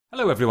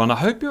Hello everyone, I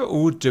hope you're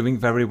all doing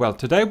very well.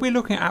 Today we're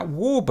looking at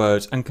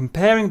Warbirds and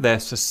comparing their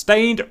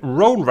sustained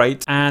roll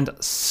rate and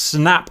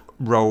snap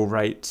roll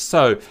rate.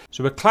 So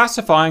we're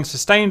classifying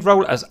sustained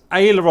roll as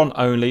aileron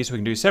only, so we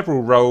can do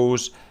several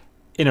rolls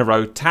in a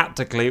row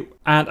tactically,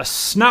 and a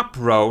snap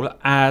roll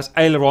as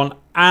aileron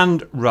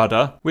and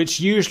rudder,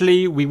 which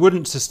usually we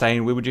wouldn't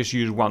sustain, we would just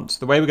use once.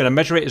 The way we're going to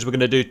measure it is we're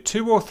going to do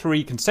 2 or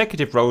 3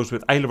 consecutive rolls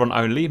with aileron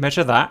only,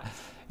 measure that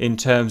in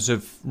terms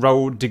of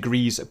roll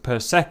degrees per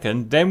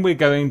second. Then we're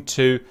going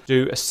to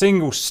do a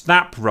single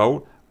snap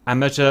roll and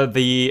measure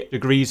the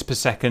degrees per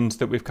second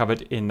that we've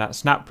covered in that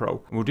snap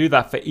roll. And we'll do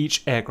that for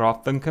each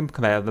aircraft and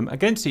compare them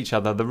against each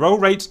other. The roll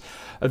rates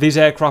of these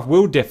aircraft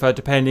will differ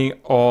depending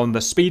on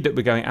the speed that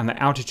we're going and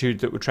the altitude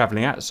that we're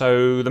traveling at.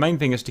 So the main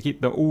thing is to keep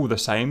them all the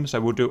same.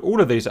 So we'll do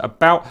all of these at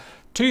about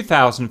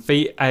 2,000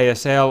 feet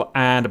ASL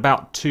and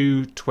about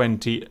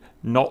 220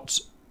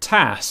 knots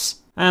TAS.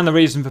 And the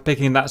reason for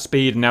picking that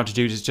speed and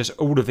altitude is just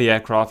all of the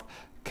aircraft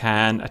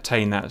can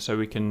attain that, so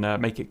we can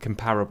make it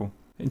comparable.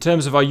 In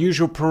terms of our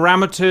usual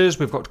parameters,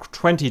 we've got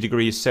 20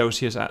 degrees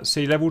Celsius at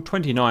sea level,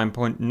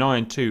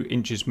 29.92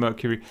 inches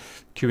mercury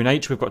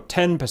QNH. We've got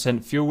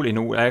 10% fuel in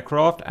all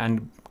aircraft,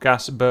 and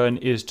gas burn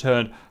is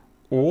turned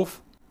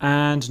off,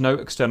 and no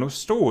external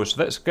stores.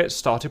 So let's get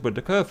started with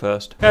the curve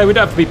first. Okay, we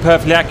don't have to be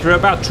perfectly accurate.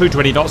 About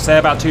 220 knots there,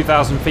 about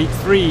 2,000 feet.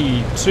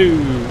 3, 2,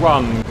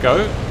 1,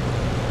 go.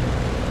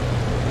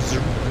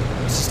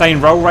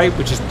 Sustained roll rate,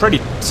 which is pretty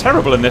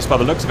terrible in this by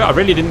the looks of it. I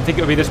really didn't think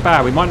it would be this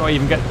bad. We might not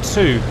even get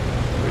 2,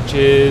 which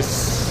is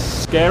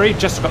scary.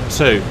 Just got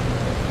 2. Okay,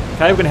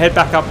 we're going to head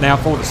back up now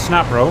for the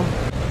snap roll.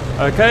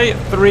 Okay,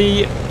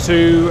 3,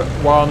 2,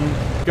 1,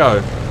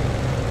 go.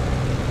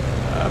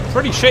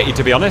 Pretty shitty,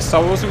 to be honest. I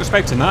wasn't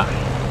expecting that.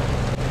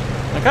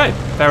 Okay,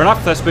 fair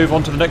enough. Let's move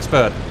on to the next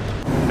bird.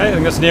 Okay, I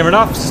think that's near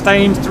enough.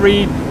 Sustained.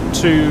 3,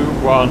 2,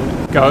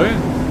 1, go.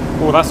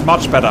 Oh, that's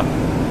much better.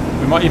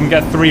 We might even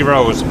get 3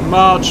 rolls.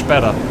 Much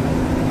better.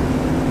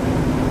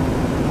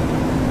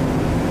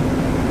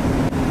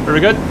 Very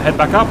good. Head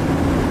back up.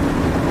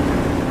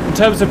 In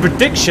terms of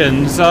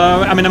predictions,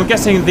 I'm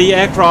guessing the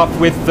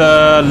aircraft with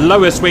the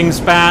lowest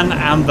wingspan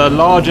and the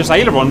largest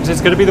ailerons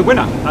is going to be the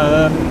winner.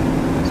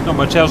 There's not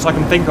much else I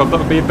can think of that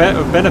would be a bit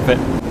of benefit.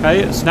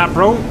 Okay, snap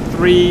roll.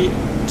 3,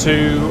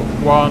 2,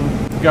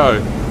 1,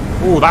 go.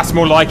 Oh, that's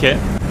more like it.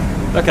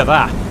 Look at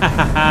that.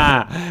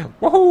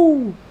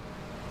 Woohoo!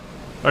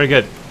 Very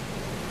good.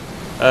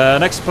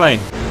 Next plane.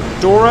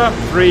 Dora,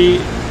 3,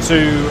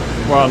 2,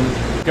 1,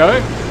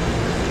 go.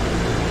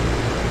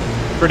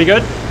 Pretty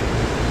good.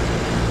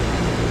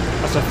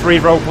 That's a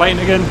 3-roll plane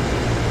again.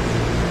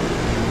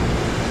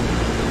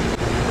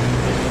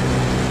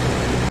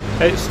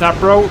 Okay,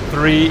 snap roll.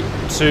 3,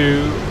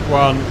 2,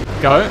 1,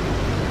 go.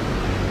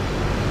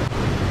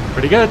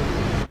 Pretty good.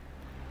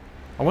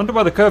 I wonder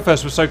why the curve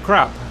first was so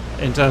crap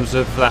in terms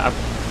of that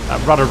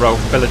rudder roll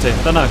ability.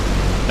 Don't know.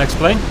 Next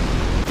plane.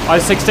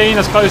 I-16,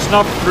 that's close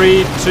enough.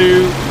 3,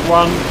 2,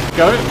 1,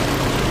 go.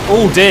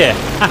 Oh dear.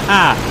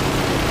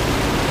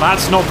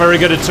 That's not very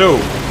good at all.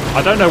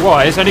 I don't know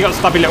why. It's only got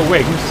stubby little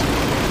wings.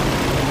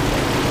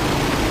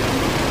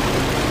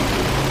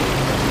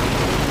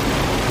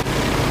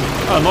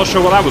 I'm not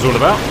sure what that was all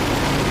about.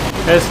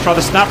 Let's try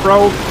the snap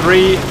roll.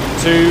 3,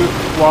 2,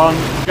 1,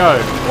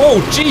 go.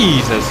 Oh,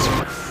 Jesus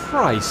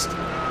Christ.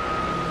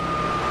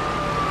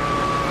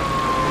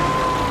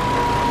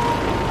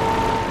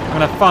 I'm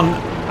going to have fun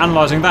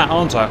analysing that,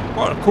 aren't I?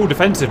 What a cool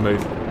defensive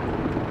move.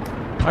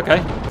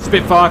 Okay,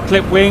 Spitfire,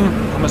 clip wing.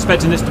 I'm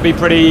expecting this to be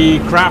pretty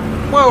crap.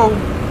 Well,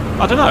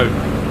 I don't know.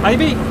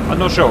 Maybe? I'm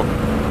not sure.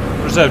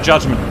 Reserve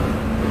judgment.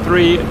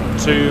 3,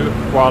 2,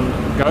 1,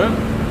 go.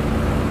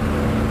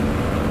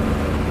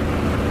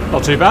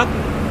 Not too bad.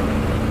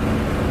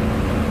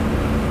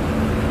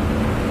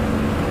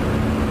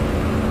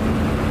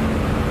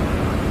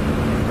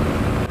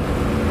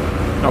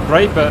 Not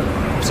great, but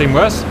I've seen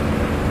worse.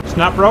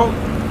 Snap roll.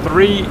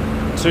 3,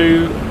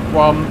 2,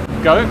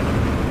 1, go.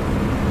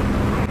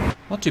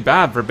 Not too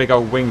bad for a big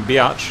old wing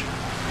biatch.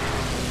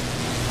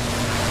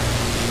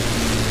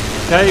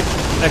 Okay,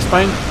 next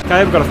plane.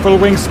 Okay, we've got a full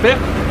wing spit.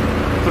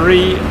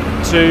 3,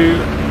 2,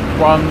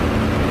 1,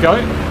 go.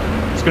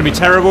 It's going to be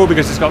terrible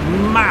because it's got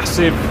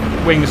massive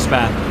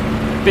wingspan.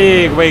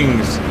 Big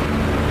wings.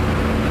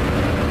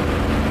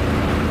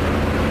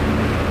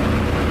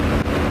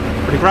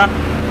 Pretty crap.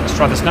 Let's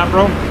try the snap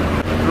roll.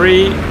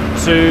 3,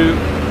 2,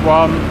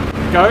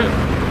 1, go.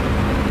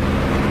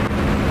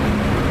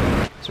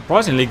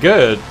 Surprisingly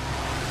good.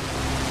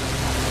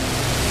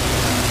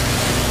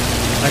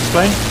 Next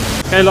plane.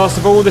 Okay, last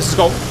of all, this has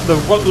got the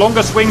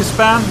longest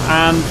wingspan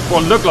and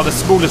what looked like the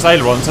smallest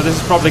aileron, so this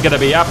is probably going to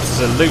be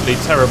absolutely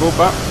terrible,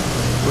 but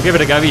we'll give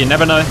it a go, you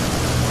never know.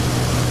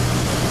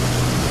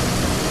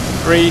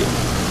 3,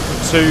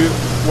 2,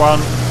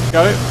 1,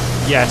 go.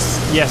 Yes,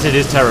 it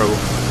is terrible.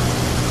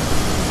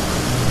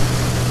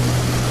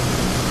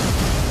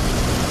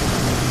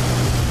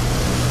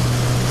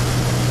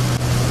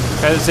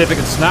 Okay, let's see if it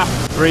can snap.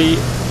 3,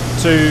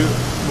 2,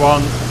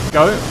 1,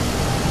 go.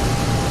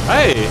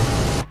 Hey!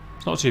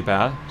 It's not too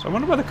bad. So I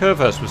wonder why the curve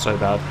burst was so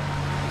bad.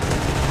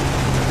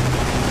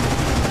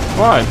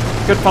 Right,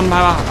 good fun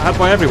had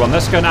by everyone.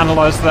 Let's go and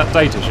analyse that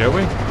data, shall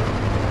we?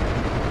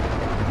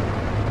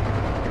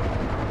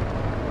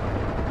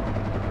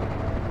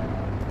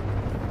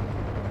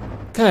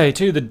 Okay,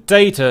 to the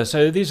data.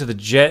 So these are the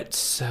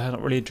jets.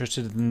 Not really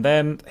interested in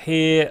them.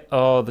 Here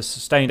are the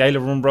sustained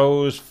aileron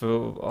rolls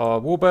for our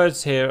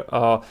Warbirds. Here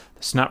are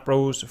the snap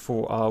rolls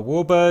for our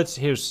Warbirds.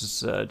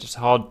 Here's just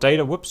hard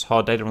data. Whoops,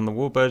 hard data on the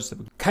Warbirds.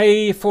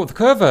 Okay, for the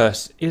curve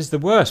burst is the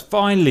worst.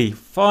 Finally,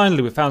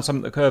 we found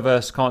something the curve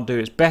burst can't do.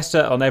 It's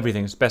better on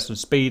everything. It's best on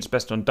speed. It's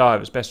best on dive.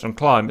 It's best on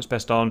climb. It's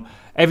best on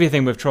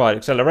everything we've tried.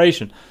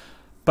 Acceleration.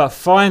 But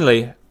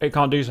finally, it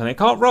can't do something. It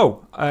can't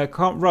roll. It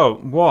can't roll.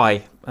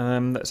 Why?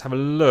 Let's have a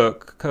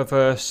look. Curve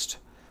burst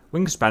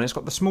wingspan. It's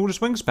got the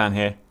smallest wingspan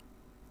here.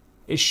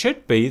 It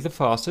should be the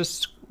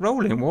fastest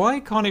rolling. Why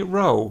can't it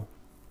roll?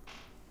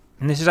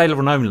 And this is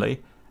aileron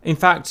only. In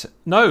fact,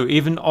 no,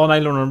 even on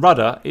aileron and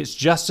rudder, it's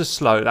just as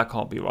slow. That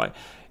can't be right.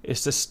 It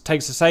just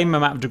takes the same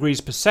amount of degrees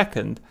per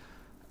second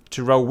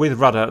to roll with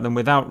rudder than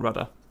without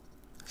rudder.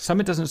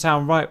 Something doesn't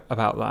sound right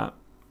about that.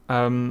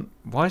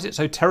 Why is it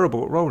so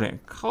terrible at rolling?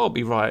 It can't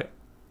be right.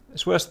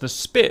 It's worse than a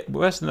spit.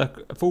 Worse than a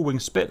full wing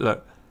spit,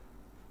 look.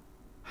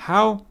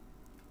 How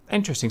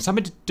interesting.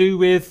 Something to do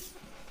with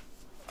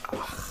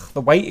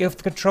the weight of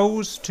the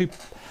controls. Too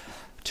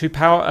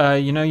power.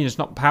 You know, you're just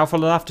not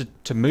powerful enough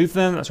to move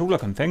them. That's all I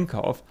can think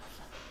of.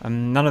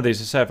 None of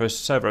these are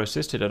servo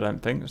assisted, I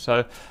don't think.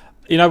 So,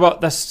 you know what?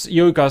 That's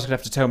you guys gonna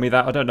have to tell me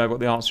that. I don't know what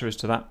the answer is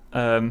to that.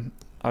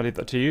 I'll leave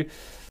that to you.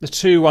 The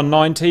two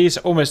 190s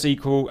almost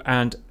equal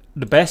and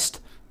the best.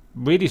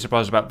 Really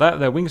surprised about that.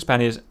 Their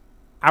wingspan is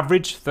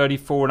average,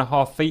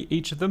 34.5 feet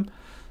each of them.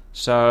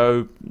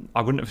 So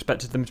I wouldn't have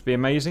expected them to be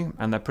amazing,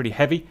 and they're pretty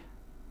heavy.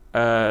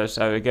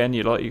 So again,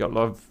 you got a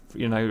lot of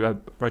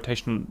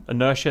rotational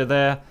inertia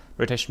there,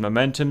 rotational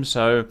momentum.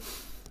 So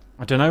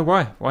I don't know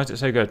why. Why is it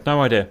so good?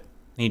 No idea.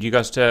 Need you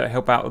guys to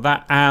help out with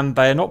that. And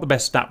they are not the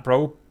best snap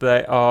roll.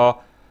 They are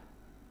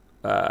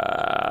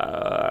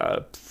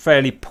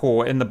fairly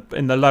poor in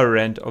the lower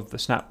end of the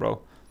snap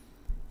roll.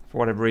 For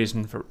whatever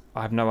reason,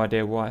 I have no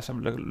idea why. Let's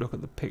have a look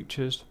at the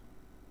pictures.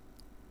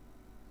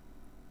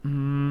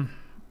 I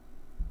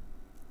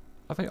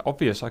think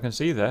obvious. I can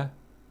see there.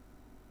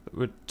 It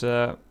would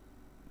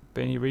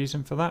be any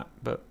reason for that,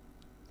 but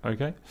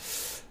okay.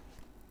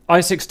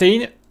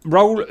 I-16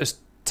 roll is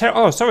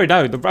oh, sorry,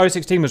 no. The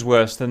I-16 was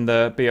worse than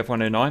the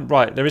BF-109.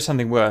 Right, there is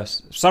something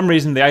worse. For some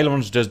reason, the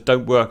ailerons just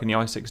don't work in the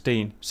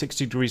I-16.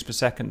 60 degrees per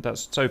second.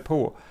 That's so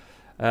poor.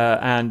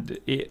 And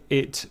the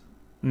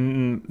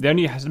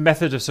only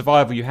method of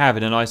survival you have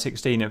in an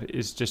I-16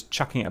 is just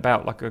chucking it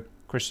about like a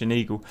Christian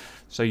Eagle.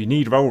 So you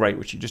need roll rate,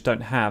 which you just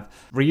don't have.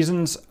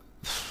 Reasons,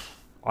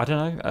 I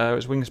don't know.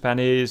 Its wingspan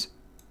is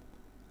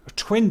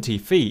 20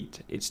 feet.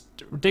 It's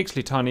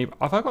ridiculously tiny.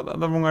 Have I got that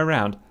the wrong way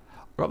around?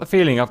 I've got the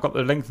feeling I've got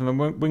the length of the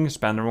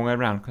wingspan the wrong way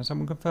around. Can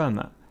someone confirm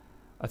that?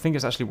 I think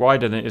it's actually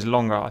wider than it is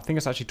longer. I think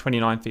it's actually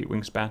 29 feet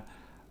wingspan.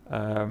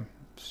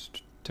 It's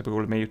typical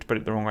of me to put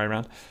it the wrong way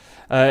around.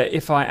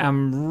 If I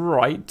am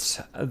right,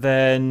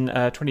 then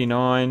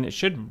 29, it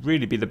should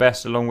really be the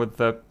best along with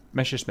the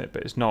Messerschmitt,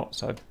 but it's not,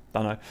 so I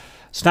don't know.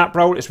 Snap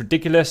roll, it's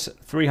ridiculous,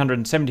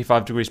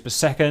 375 degrees per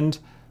second.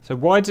 So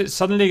why does it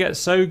suddenly get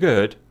so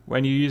good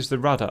when you use the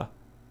rudder?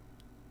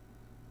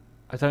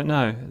 I don't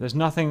know. There's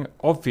nothing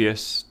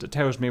obvious that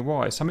tells me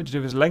why. It's something to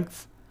do with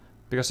length,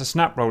 because the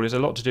snap roll is a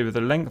lot to do with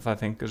the length, I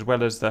think, as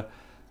well as the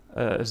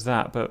as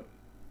the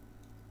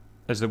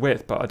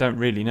width, but I don't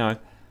really know.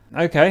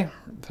 Okay,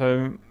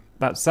 so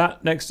that's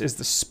that. Next is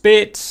the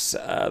spits.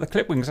 The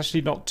clip wing is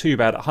actually not too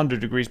bad at 100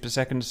 degrees per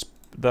second.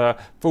 The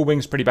full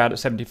wing's pretty bad at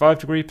 75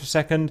 degrees per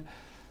second.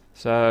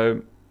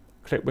 So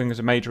clip wing is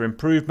a major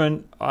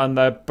improvement, and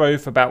they're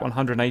both about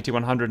 180,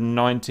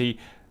 190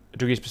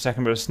 degrees per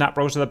second with a snap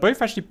roll. So they're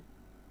both actually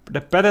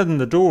better than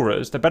the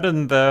Doras. They're better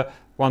than the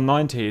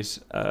 190s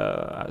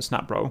at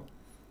snap roll.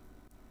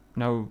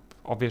 No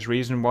obvious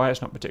reason why.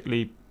 It's not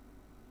particularly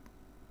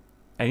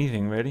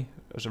anything really.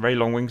 It's a very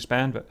long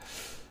wingspan, but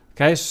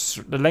okay.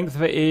 So the length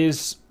of it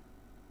is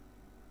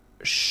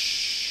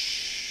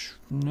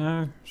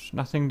no,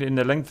 nothing in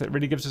the length that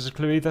really gives us a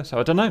clue either. So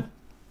I don't know.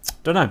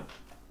 Don't know.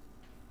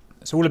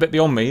 It's all a bit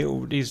beyond me.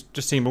 All these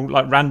just seem all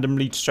like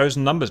randomly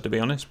chosen numbers, to be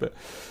honest. But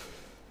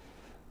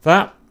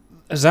that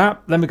is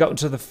that. Then we got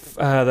into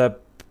the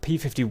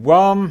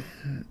P51.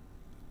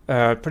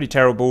 Pretty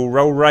terrible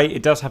roll rate.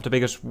 It does have the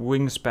biggest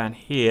wingspan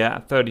here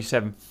at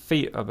 37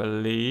 feet, I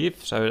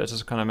believe. So that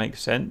does kind of make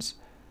sense.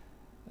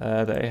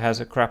 That it has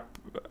a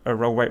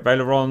roll rate of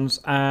ailerons,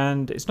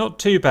 and it's not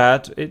too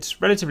bad.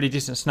 It's relatively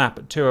decent snap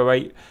at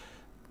 208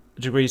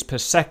 degrees per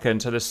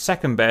second. So the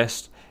second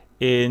best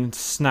in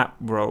snap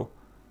roll.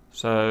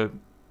 So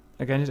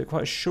again, is it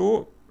quite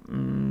short?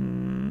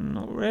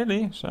 Not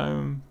really.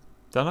 So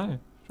don't know.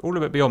 It's all a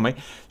bit beyond me.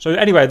 So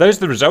anyway, those are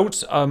the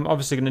results. I'm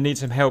obviously going to need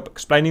some help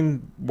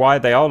explaining why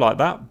they are like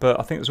that, but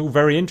I think it's all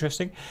very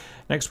interesting.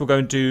 Next, we'll go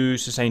and do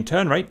sustained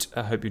turn rate.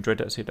 I hope you enjoyed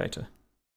that. See you later.